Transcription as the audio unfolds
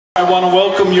I want to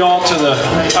welcome you all to the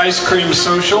ice cream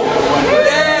social.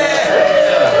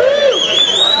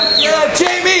 Yeah,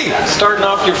 Jamie! Starting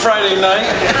off your Friday night.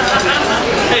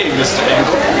 Hey, Mr.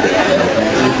 Engle.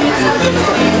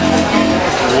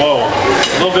 Whoa,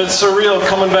 a little bit surreal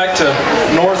coming back to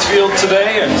Northfield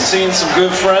today and seeing some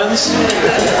good friends.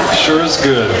 Sure is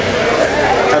good.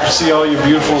 Happy to see all your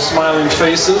beautiful smiling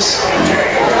faces.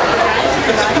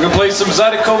 We're going to play some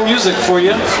Zydeco music for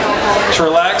you to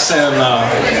relax, and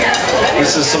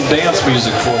this is some dance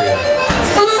music for you.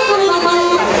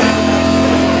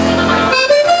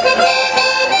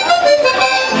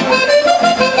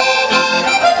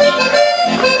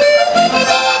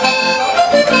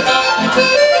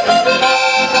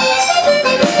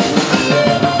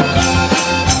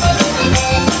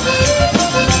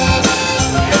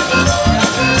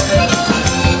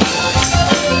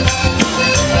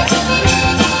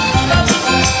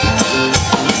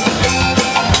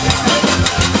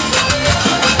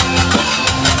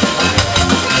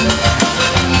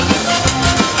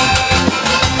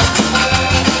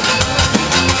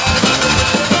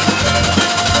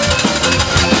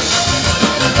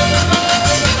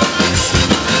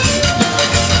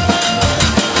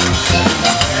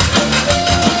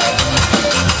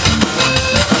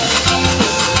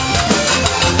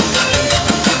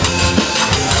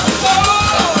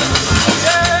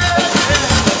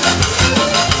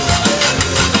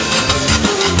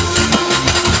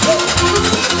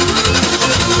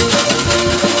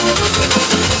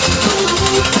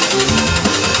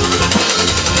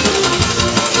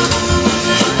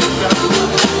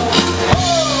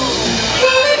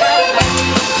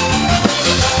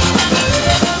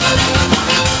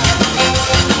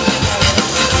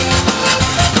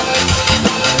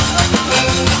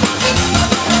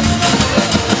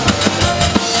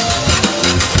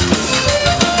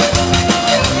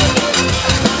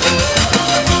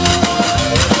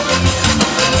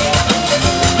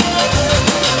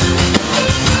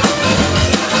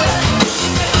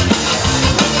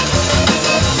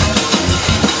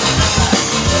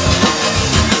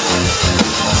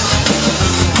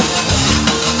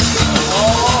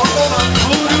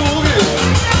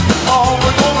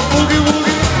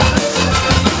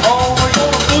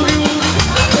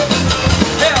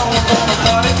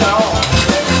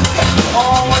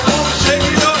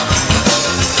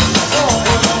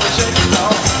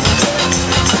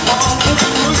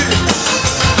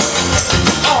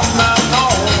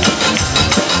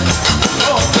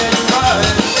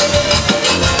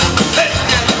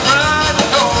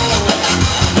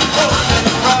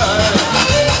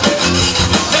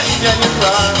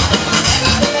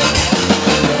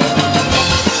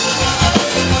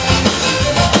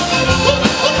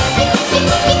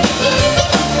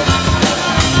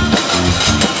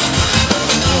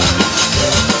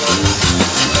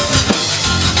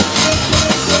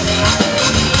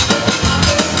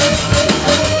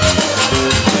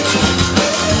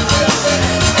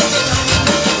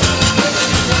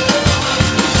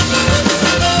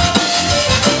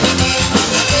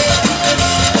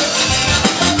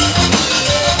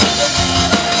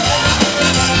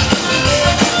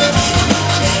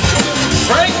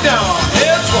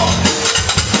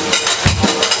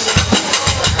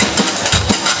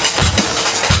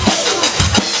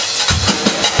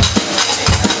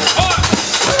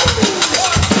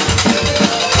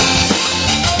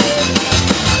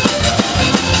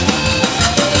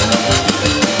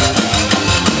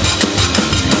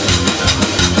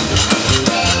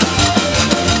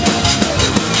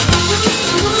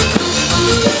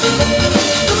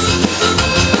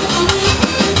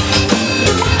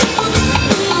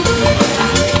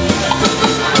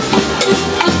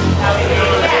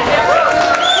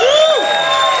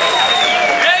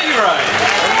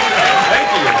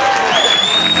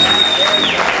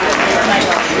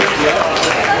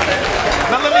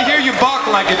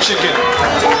 Like a chicken.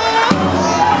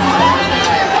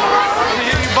 Let me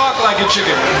hear you bark like a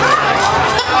chicken.